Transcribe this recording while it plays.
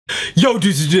Yo,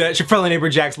 dudes, it's your friendly neighbor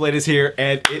JaxBlade is here,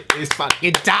 and it is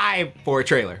fucking time for a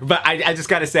trailer. But I just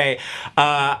gotta say,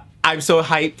 I'm so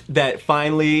hyped that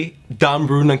finally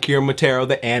Danberu no Moteru,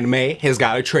 the anime, has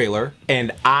got a trailer,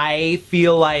 and I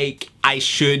feel like I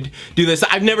should do this.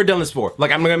 I've never done this before.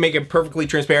 Like, I'm gonna make it perfectly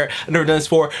transparent. I've never done this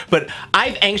before, but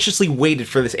I've anxiously waited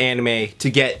for this anime to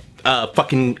get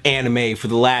fucking anime for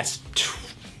the last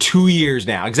 2 years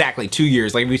now. Exactly 2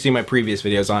 years, like if you've seen my previous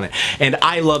videos on it. And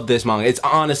I love this manga. It's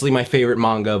honestly my favorite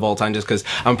manga of all time just because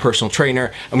I'm a personal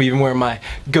trainer. I'm even wearing my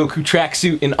Goku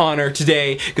tracksuit in honor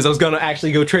today because I was gonna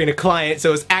actually go train a client,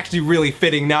 so it's actually really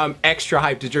fitting. Now I'm extra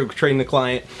hyped to go train the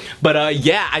client. But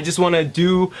yeah, I just wanna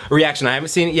do a reaction. I haven't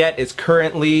seen it yet. It's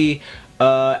currently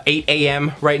 8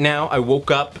 a.m. right now. I woke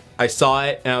up, I saw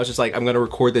it, and I was just like, I'm gonna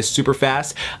record this super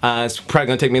fast. It's probably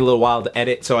gonna take me a little while to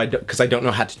edit, so because I don't know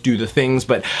how to do the things,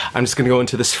 but I'm just gonna go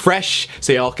into this fresh,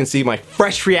 so y'all can see my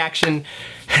fresh reaction.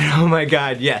 And oh my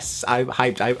god, yes, I'm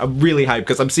hyped. I'm really hyped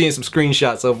because I'm seeing some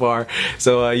screenshots so far.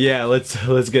 So yeah,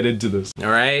 let's get into this. All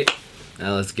right,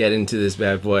 now let's get into this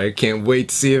bad boy. I can't wait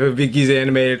to see if Hibiki's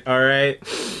animated. All right,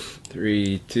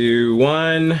 3, 2,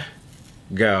 1,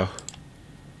 go.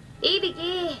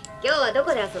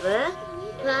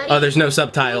 Oh, there's no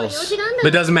subtitles. But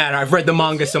it doesn't matter. I've read the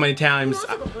manga so many times.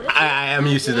 I am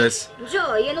used to this.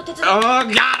 Oh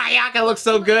god, Ayaka looks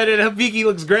so good and Hibiki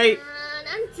looks great.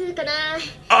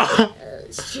 Oh,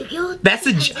 that's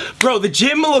the bro, the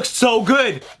gym looks so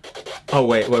good. Oh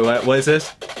wait, what is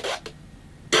this?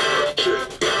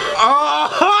 Oh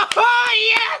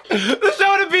yeah! The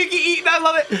show of Hibiki eating, I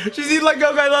love it. She's eating like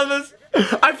Goku, I love this.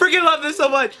 I freaking love this so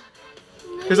much.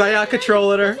 There's Ayaka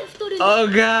trolling her. Oh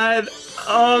god.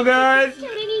 Oh god.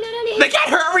 They got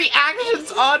her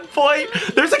reactions on point.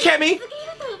 There's a Kemi.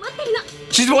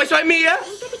 She's voiced by Mia.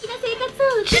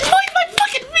 She's voiced by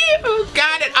fucking Mia. Oh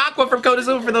god, and Aqua from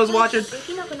Konosuba for those watching.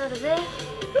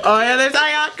 Oh yeah, there's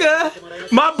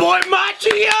Ayaka. My boy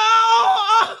Machio.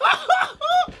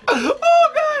 Oh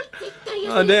god.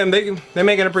 Oh damn, they're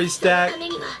making a pretty stack.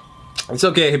 It's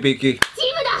okay, Hibiki.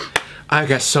 I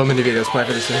got so many videos planned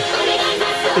for this thing.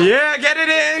 Yeah, get it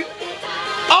in!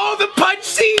 Oh, the punch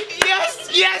scene! Yes,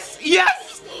 yes,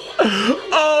 yes!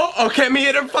 Oh, okay, me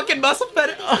and her fucking muscle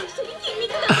fed.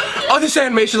 Oh, this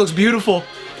animation looks beautiful.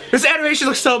 This animation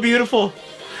looks so beautiful.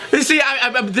 You see,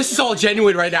 this is all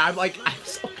genuine right now. I'm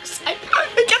so excited.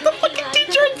 I get the fucking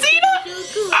teacher and Zena!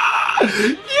 Ah,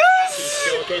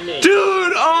 yes!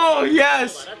 Dude, oh,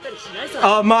 yes!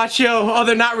 Oh, Machio. Oh,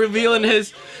 they're not revealing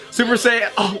his Super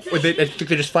Saiyan. Oh, wait, I think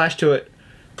they just flashed to it.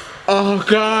 Oh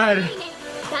god.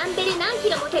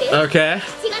 Okay.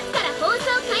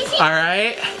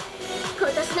 Alright.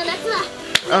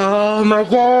 Oh my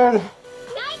god.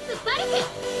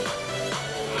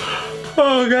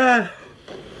 Oh god.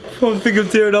 I think I'm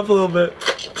tearing up a little bit.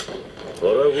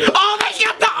 Oh, they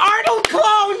got the Arnold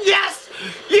clone! Yes!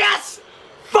 Yes!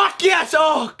 Fuck yes!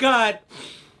 Oh god.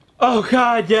 Oh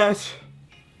god, yes.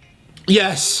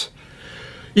 Yes.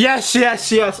 Yes,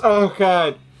 yes, yes. Oh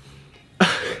god.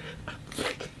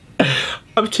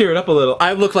 I'm tearing up a little.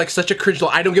 I look like such a cringe.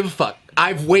 I don't give a fuck.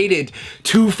 I've waited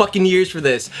 2 fucking years for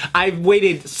this. I've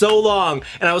waited so long,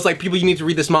 and I was like, people, you need to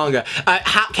read this manga.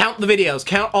 Count the videos.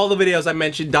 Count all the videos I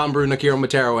mentioned Danberu no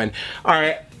Moteru in.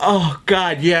 Alright. Oh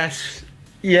god, yes.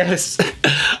 Yes.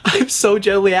 I'm so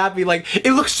genuinely happy. Like,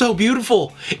 it looks so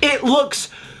beautiful. It looks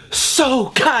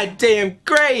so goddamn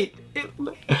great.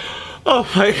 Oh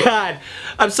my god.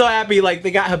 I'm so happy. Like,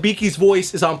 they got Hibiki's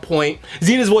voice is on point.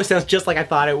 Zena's voice sounds just like I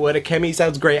thought it would. Akemi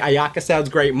sounds great. Ayaka sounds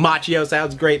great. Machio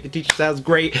sounds great. The teacher sounds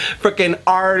great. Frickin'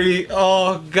 Artie.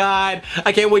 Oh god.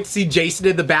 I can't wait to see Jason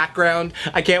in the background.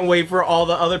 I can't wait for all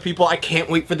the other people. I can't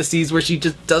wait for the scenes where she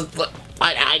just does the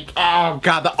oh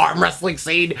god, the arm wrestling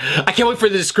scene. I can't wait for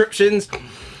the descriptions.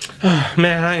 Oh,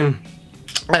 man,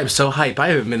 I'm so hyped. I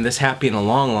haven't been this happy in a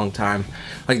long time.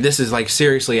 Like, this is like,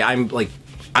 seriously, I'm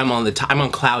on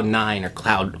cloud 9 or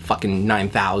cloud fucking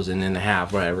 9,000 and a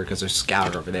half, whatever, because there's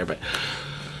scouter over there. But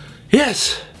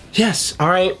yes, yes. All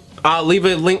right, I'll leave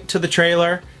a link to the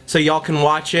trailer so y'all can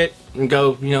watch it and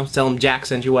go, you know, tell them Jack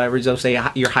sent you, whatever. So say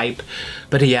you're hype.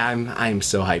 But yeah, I'm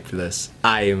so hyped for this.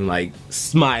 I am like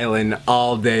smiling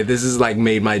all day. This has like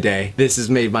made my day. This has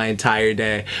made my entire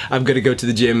day. I'm gonna go to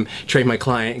the gym, train my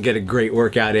client, and get a great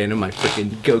workout in my freaking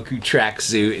Goku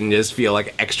tracksuit and just feel like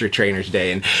an extra trainer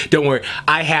today. And don't worry,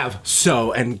 I have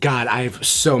so many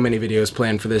videos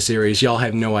planned for this series. Y'all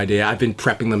have no idea. I've been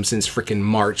prepping them since freaking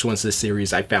March once this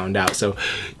series I found out. So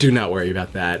do not worry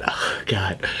about that. Oh,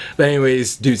 God. But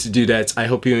anyways, dudes and dudettes, I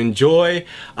hope you enjoy.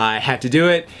 I had to do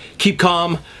it. Keep calm.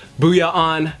 Booyah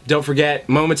on. Don't forget,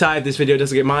 monetize. This video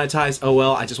doesn't get monetized. Oh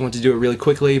well, I just want to do it really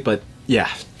quickly, but yeah.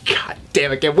 God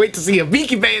damn, I can't wait to see a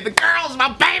Miki Bay and the girls.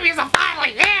 My babies are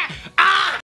finally here.